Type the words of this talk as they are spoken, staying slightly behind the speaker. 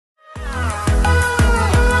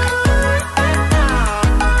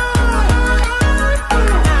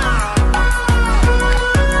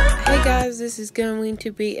this is going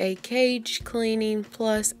to be a cage cleaning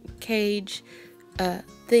plus cage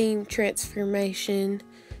theme transformation.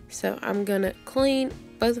 So I'm gonna clean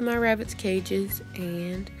both of my rabbits' cages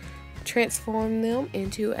and transform them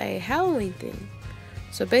into a Halloween theme.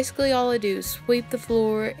 So basically all I do is sweep the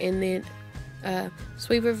floor and then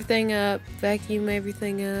sweep everything up, vacuum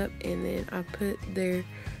everything up, and then I put their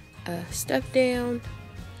stuff down.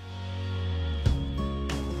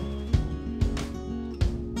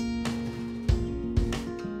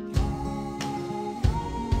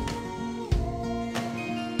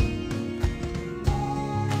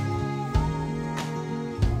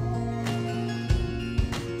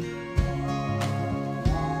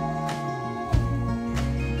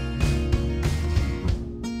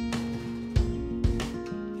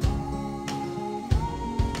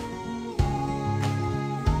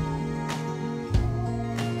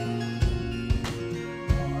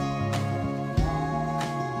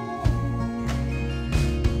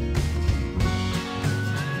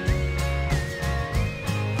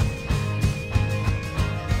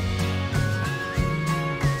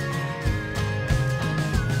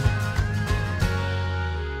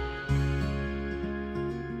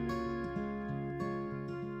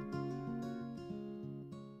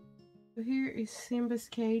 Here is Simba's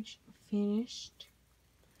cage finished.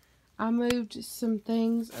 I moved some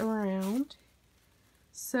things around.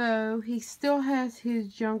 So he still has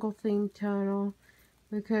his jungle theme tunnel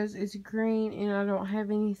because it's green and I don't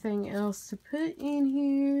have anything else to put in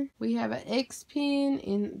here. We have an X-Pin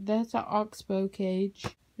and that's an Oxbow cage.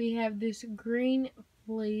 We have this green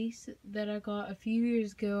fleece that I got a few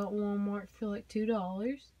years ago at Walmart for like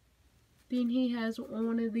 $2. Then he has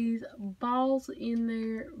one of these balls in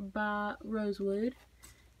there by Rosewood.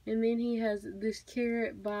 And then he has this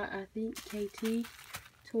carrot by, I think, KT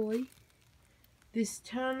Toy. This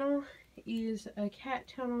tunnel is a cat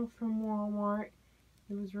tunnel from Walmart.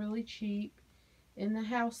 It was really cheap. And the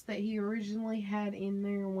house that he originally had in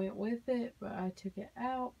there went with it, but I took it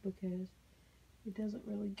out because it doesn't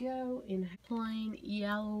really go. In a plain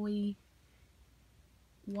yellowy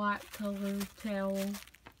white color towel.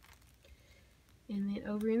 And then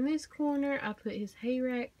over in this corner, I put his hay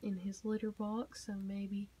rack in his litter box, so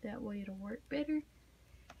maybe that way it'll work better.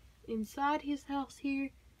 Inside his house here,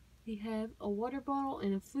 we have a water bottle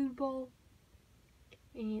and a food bowl.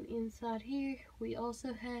 And inside here, we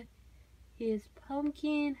also have his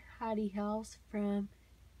pumpkin hidey house from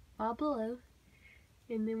Five Below.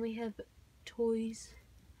 And then we have toys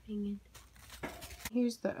hanging.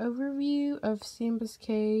 Here's the overview of Simba's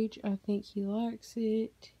cage. I think he likes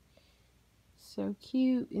it. So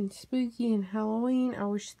cute and spooky and Halloween. I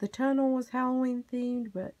wish the tunnel was Halloween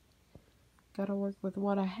themed, but gotta work with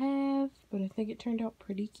what I have. But I think it turned out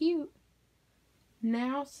pretty cute.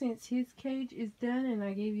 Now, since his cage is done and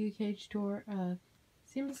I gave you a cage tour of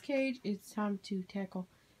Simba's cage, it's time to tackle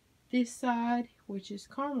this side, which is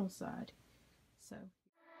Caramel's side. So.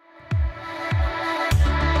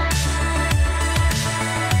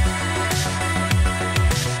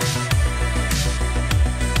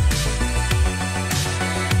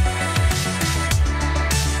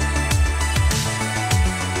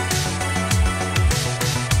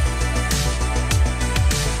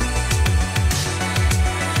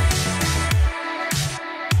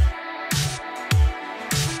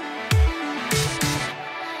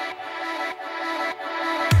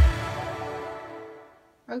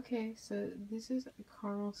 Okay, so this is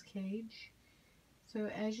Caramel's cage. So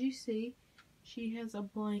as you see, she has a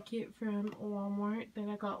blanket from Walmart that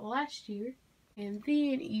I got last year. And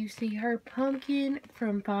then you see her pumpkin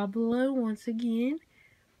from Five Below once again.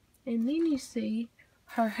 And then you see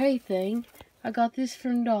her hay thing. I got this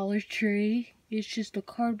from Dollar Tree. It's just a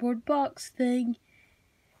cardboard box thing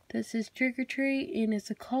that says trick or treat, and it's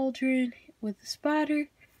a cauldron with a spider.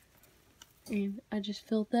 And I just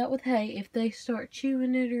filled that with hay. If they start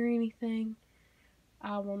chewing it or anything,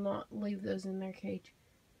 I will not leave those in their cage.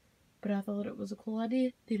 But I thought it was a cool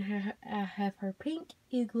idea. Then I have her pink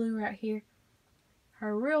igloo right here.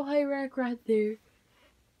 Her real hay rack right there.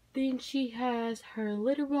 Then she has her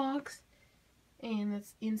litter box. And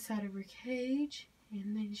that's inside of her cage.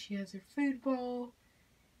 And then she has her food bowl,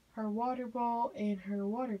 her water bowl, and her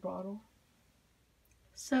water bottle.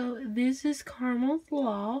 So this is Caramel's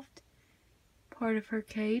loft. Part of her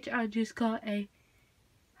cage. I just got a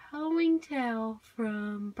Halloween towel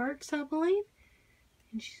from Burke's, I believe.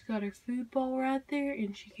 And she's got her food bowl right there,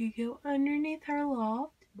 and she could go underneath her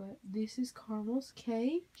loft. But this is Caramel's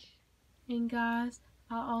cage. And guys,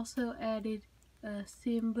 I also added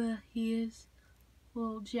Simba his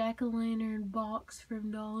little jack-o'-lantern box from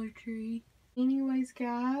Dollar Tree. Anyways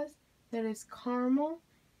guys, that is Caramel.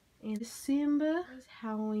 And Simba's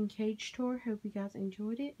Halloween cage tour. Hope you guys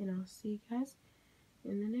enjoyed it, and I'll see you guys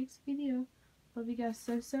in the next video. Love you guys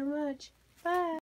so much. Bye.